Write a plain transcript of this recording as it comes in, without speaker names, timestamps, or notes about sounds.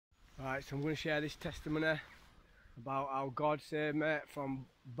Right, so I'm going to share this testimony about how God saved me from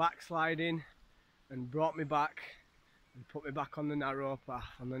backsliding and brought me back and put me back on the narrow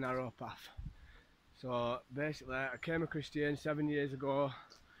path. So basically, I became a Christian 7 years ago,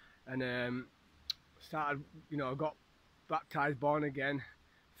 and started, I got baptised, born again,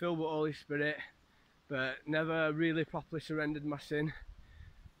 filled with the Holy Spirit, but never really properly surrendered my sin,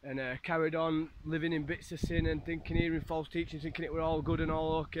 and carried on living in bits of sin and hearing false teachings, thinking it were all good and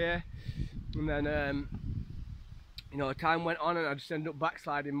all okay. And then time went on and I just ended up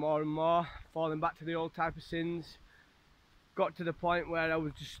backsliding more and more, falling back to the old type of sins. Got to the point where I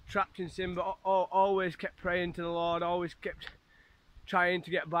was just trapped in sin, but always kept praying to the Lord, always kept trying to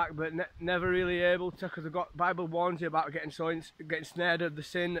get back, but never really able to, because the Bible warns you about getting snared of the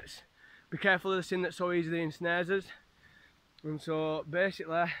sin. Be careful of the sin that so easily ensnares us. And so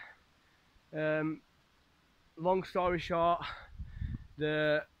basically, long story short,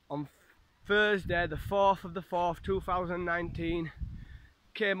 on Thursday, the 4th of the 4th, 2019,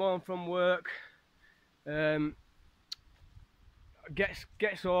 came home from work,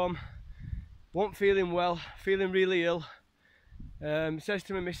 gets home, wasn't feeling well, feeling really ill, says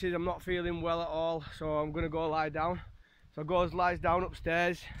to my missus, I'm not feeling well at all, so I'm going to go lie down. So goes, lies down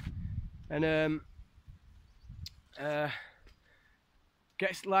upstairs, and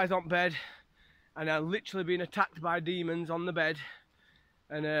lies on bed, and I've literally been attacked by demons on the bed,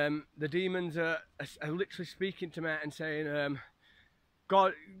 and the demons are literally speaking to me and saying,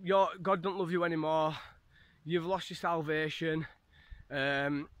 God don't love you anymore, you've lost your salvation,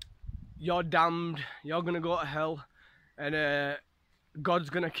 you're damned, you're going to go to hell, and God's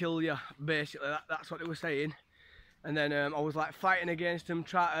going to kill you, basically. That's what they were saying. And then I was like fighting against them,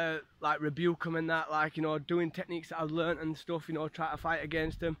 trying to like rebuke them and that, like, doing techniques that I've learnt and stuff, try to fight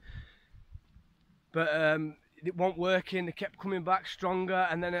against them. But it wasn't working, they kept coming back stronger,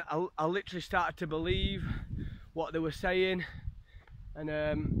 and then I literally started to believe what they were saying.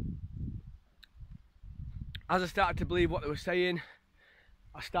 And as I started to believe what they were saying,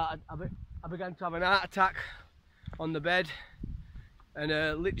 I began to have an heart attack on the bed, and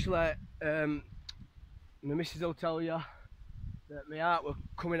literally, my missus will tell you that my heart was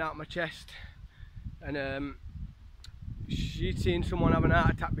coming out of my chest, and she'd seen someone have an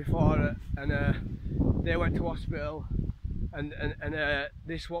heart attack before, and they went to hospital, and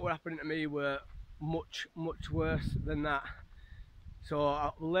this, what were happening to me, were much worse than that. So I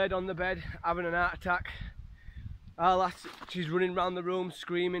laid on the bed having an heart attack. She's running around the room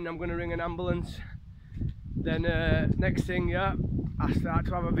screaming, I'm going to ring an ambulance. Then next thing, yeah, I start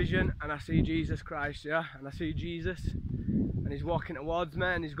to have a vision, and I see Jesus Christ, yeah, and I see Jesus, and he's walking towards me,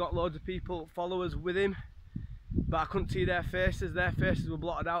 and he's got loads of people, followers with him, but I couldn't see their faces were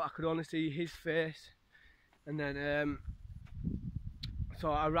blotted out, I could only see his face. And then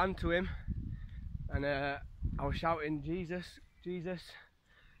so I ran to him, and I was shouting, Jesus, Jesus.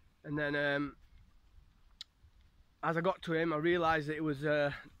 And then as I got to him, I realised that he was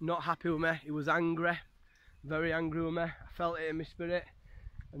not happy with me, he was angry, very angry with me. I felt it in my spirit.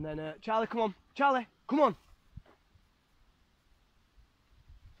 And then Charlie, come on, Charlie, come on.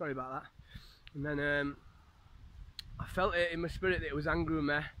 Sorry about that. And then I felt it in my spirit that he was angry with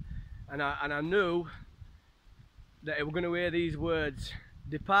me, and I knew that he was going to hear these words: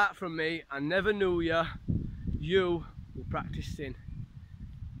 depart from me, I never knew you, you will practice sin.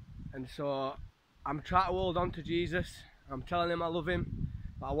 And so I'm trying to hold on to Jesus, I'm telling him I love him,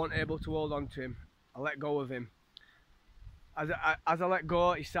 but I wasn't able to hold on to him. I let go of him. As I let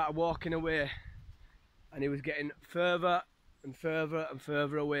go, he started walking away, and he was getting further and further and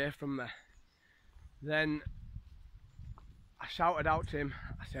further away from me. Then I shouted out to him,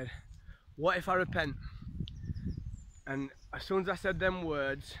 I said, what if I repent? And as soon as I said them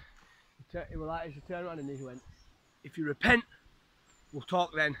words, he was like, he turned around and he went, if you repent, we'll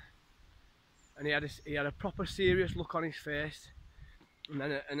talk then. And he had a proper serious look on his face. And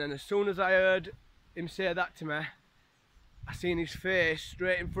then as soon as I heard him say that to me, I seen his face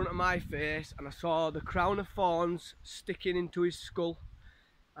straight in front of my face, and I saw the crown of thorns sticking into his skull,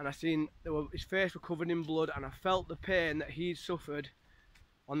 and I seen his face was covered in blood, and I felt the pain that he'd suffered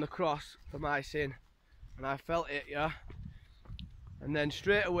on the cross for my sin, and I felt it, yeah. And then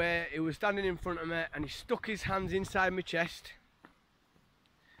straight away he was standing in front of me, and he stuck his hands inside my chest,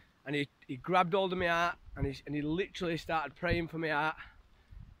 and he grabbed hold of my heart, and he literally started praying for my heart.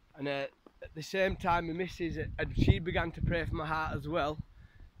 And at the same time, my missus, she began to pray for my heart as well,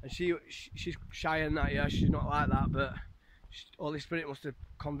 and she's shy in that, yeah, she's not like that, but Holy Spirit must have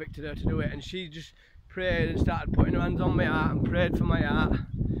convicted her to do it, and she just prayed and started putting her hands on my heart and prayed for my heart.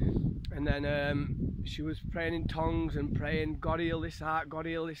 And then she was praying in tongues and praying, God heal this heart, God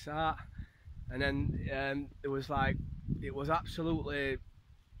heal this heart. And then it was like, it was absolutely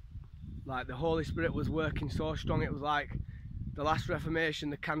like the Holy Spirit was working so strong. It was like the last Reformation,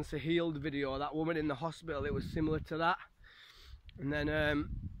 the cancer healed video, that woman in the hospital, it was similar to that. And then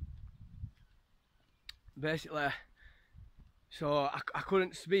basically, so I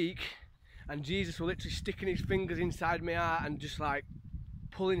couldn't speak, and Jesus was literally sticking his fingers inside my heart and just like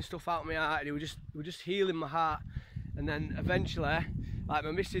pulling stuff out of my heart, and he was just healing my heart. And then eventually, like,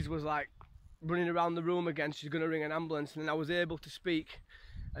 my missus was like running around the room again, she's going to ring an ambulance, and then I was able to speak.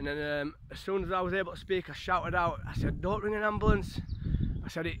 And then as soon as I was able to speak, I shouted out, I said, don't ring an ambulance. I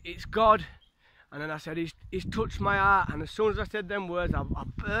said, it's God. And then I said, he's touched my heart. And as soon as I said them words, I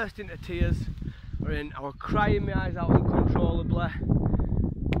burst into tears. I was crying my eyes out uncontrollably.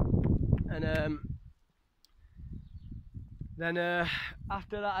 And then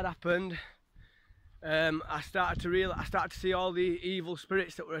after that had happened, I started to see all the evil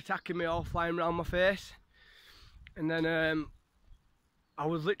spirits that were attacking me all flying around my face. And then I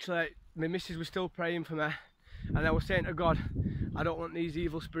was literally, my missus was still praying for me, and I was saying to God, I don't want these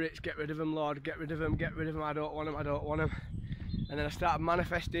evil spirits, get rid of them, Lord, get rid of them, get rid of them, I don't want them, I don't want them. And then I started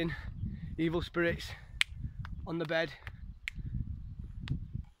manifesting evil spirits on the bed.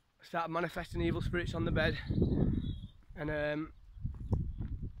 I started manifesting evil spirits on the bed, and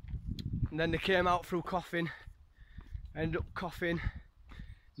then they came out through coughing. I ended up coughing,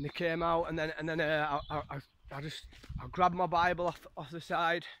 and they came out, and then I grabbed my Bible off the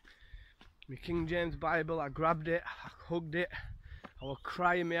side, my King James Bible. I grabbed it, I hugged it. I was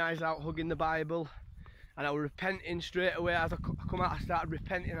crying my eyes out, hugging the Bible, and I was repenting straight away. As I come out, I started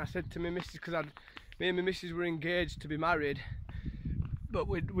repenting. I said to my missus, because me and my missus were engaged to be married, but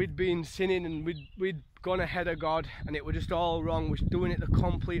we'd been sinning, and we'd gone ahead of God, and it was just all wrong. We was doing it the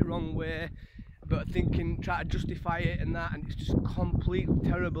complete wrong way, but thinking, try to justify it and that, and it's just complete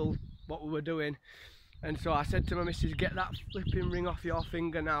terrible what we were doing. And so I said to my missus, get that flipping ring off your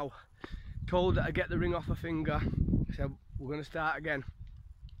finger now. Told her to get the ring off her finger. I said, we're going to start again.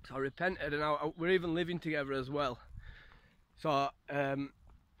 So I repented, and we're even living together as well. So I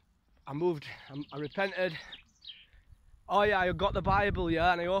repented. Oh yeah, I got the Bible,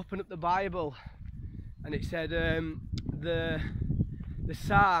 yeah, and I opened up the Bible, and it said the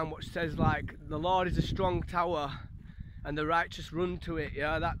psalm which says like, the Lord is a strong tower and the righteous run to it,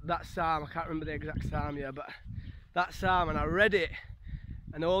 yeah, that psalm, I can't remember the exact psalm, yeah, but that psalm, and I read it,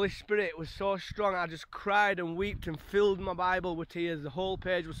 and the Holy Spirit was so strong, I just cried and wept and filled my Bible with tears. The whole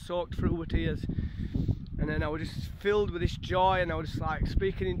page was soaked through with tears, and then I was just filled with this joy, and I was just like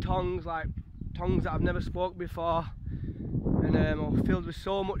speaking in tongues, like tongues that I've never spoke before, and I was filled with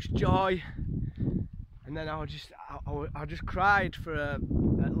so much joy. And then I just cried for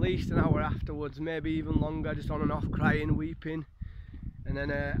at least an hour afterwards, maybe even longer, just on and off, crying, weeping. And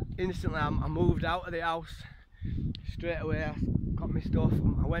then instantly I moved out of the house straight away. I got my stuff,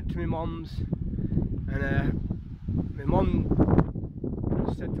 I went to my mum's, and my mum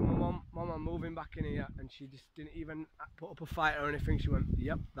said to my mum, I'm moving back in here, and she just didn't even put up a fight or anything. She went,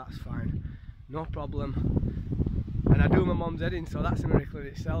 yep, that's fine, no problem. And I do my mum's head in, so that's a miracle in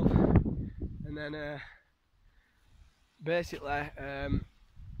itself. And then basically I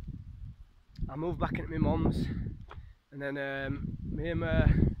moved back into my mum's, and then me and my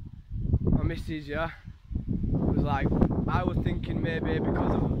missus, yeah, was like, I was thinking maybe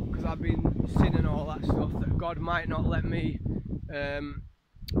because I've been sinning and all that stuff, that God might not let me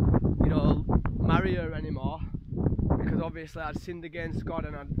you know, marry her anymore, because obviously I'd sinned against God,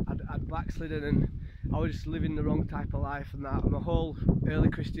 and I'd backslidden, and I was just living the wrong type of life, and that my whole early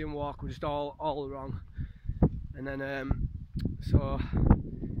Christian walk was just all wrong. And then so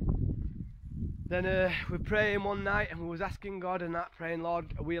then we're praying one night, and we was asking God and that, praying,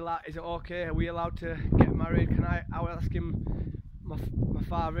 Lord, is it okay? Are we allowed to get married? I was asking my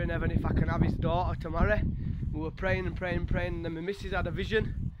Father in heaven if I can have his daughter to marry. We were praying and praying and praying, and then my missus had a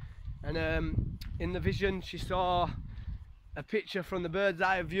vision, and in the vision she saw a picture from the bird's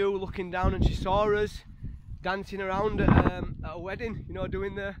eye view looking down, and she saw us dancing around at a wedding, you know,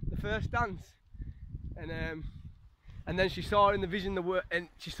 doing the first dance. And then she saw in the vision the word, and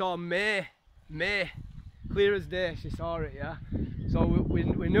she saw May, clear as day, she saw it, yeah. So we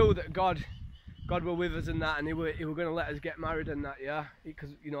knew that God were with us and that, and he were going to let us get married and that, yeah, because,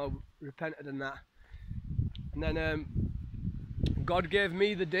 you know, repented and that. And then God gave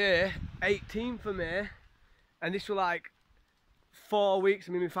me the day 18th of May, and this was like 4 weeks.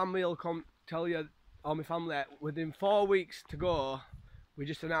 I mean, my family will come tell you, or my family, within 4 weeks to go, we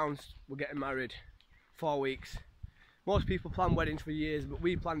just announced we're getting married. 4 weeks. Most people plan weddings for years, but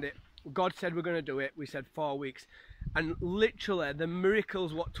we planned it God said we're going to do it. We said 4 weeks. And literally the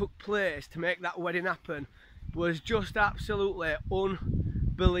miracles what took place to make that wedding happen was just absolutely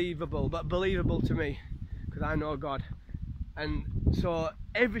unbelievable, but believable to me because I know God. And so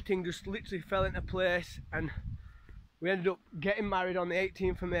everything just literally fell into place, and we ended up getting married on the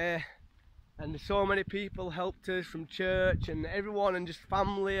 18th of May, and so many people helped us from church and everyone, and just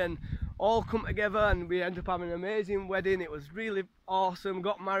family, and all come together, and we ended up having an amazing wedding. It was really awesome.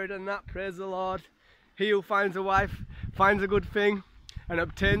 Got married and that, praise the Lord. He who finds a wife finds a good thing and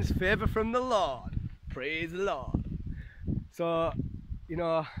obtains favour from the Lord. Praise the Lord. So, you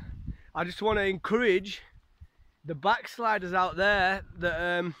know, I just want to encourage the backsliders out there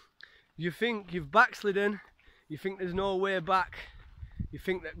that you think you've backslidden, you think there's no way back, you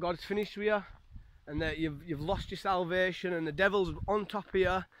think that God's finished with you, and that you've lost your salvation, and the devil's on top of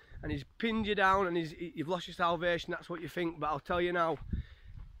you, and he's pinned you down, and you've lost your salvation. That's what you think. But I'll tell you now,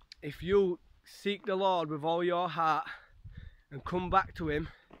 if you seek the Lord with all your heart and come back to him,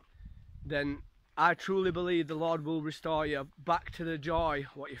 then I truly believe the Lord will restore you back to the joy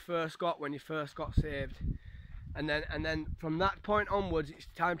what you first got when you first got saved. And then from that point onwards, it's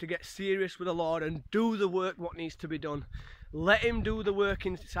time to get serious with the Lord and do the work what needs to be done. Let him do the work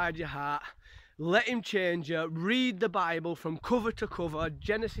inside your heart. Let him change you. Read the Bible from cover to cover,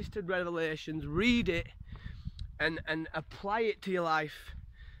 Genesis to Revelations. Read it and apply it to your life.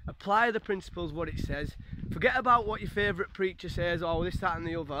 Apply the principles, what it says. Forget about what your favourite preacher says, or this, that and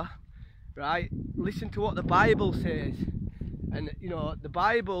the other. Right? Listen to what the Bible says. And you know, the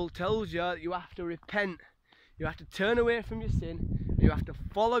Bible tells you that you have to repent. You have to turn away from your sin, and you have to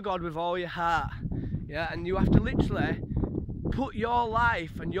follow God with all your heart. Yeah, and you have to literally put your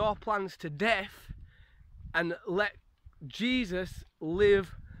life and your plans to death and let Jesus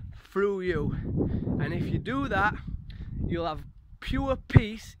live through you. And if you do that, you'll have pure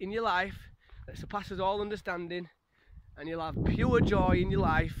peace in your life that surpasses all understanding, and you'll have pure joy in your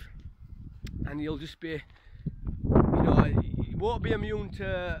life, and you'll just be, you know, you won't be immune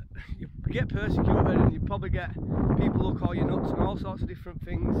to, you get persecuted, and you probably get people who call you nuts and all sorts of different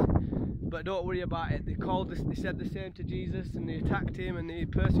things, but don't worry about it. They said the same to Jesus, and they attacked him, and they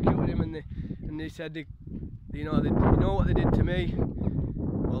persecuted him, and they said, you know what they did to me,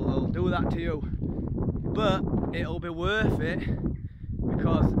 well, they'll do that to you. But it'll be worth it,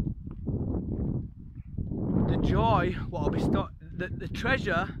 because the joy what will be the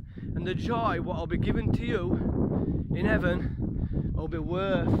treasure and the joy what will be given to you in heaven will be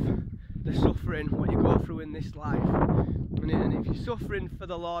worth the suffering what you go through in this life. And if you're suffering for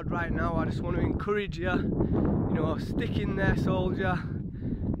the Lord right now, I just want to encourage you, you know, stick in there, soldier,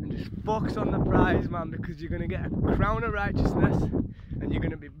 and just focus on the prize, man, because you're going to get a crown of righteousness, and you're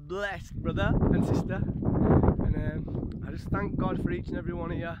going to be blessed, brother and sister. And I just thank God for each and every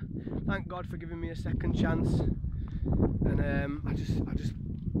one of you. Thank God for giving me a second chance. And I just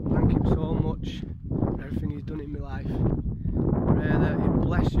thank him so much for everything he's done in my life. Pray that he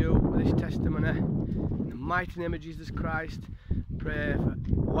bless you with this testimony. In the mighty name of Jesus Christ. Pray for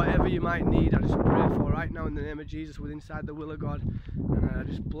whatever you might need. I just pray for right now in the name of Jesus, with inside the will of God. And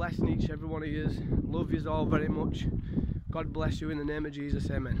just blessing each and every one of you. Love you all very much. God bless you in the name of Jesus.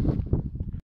 Amen.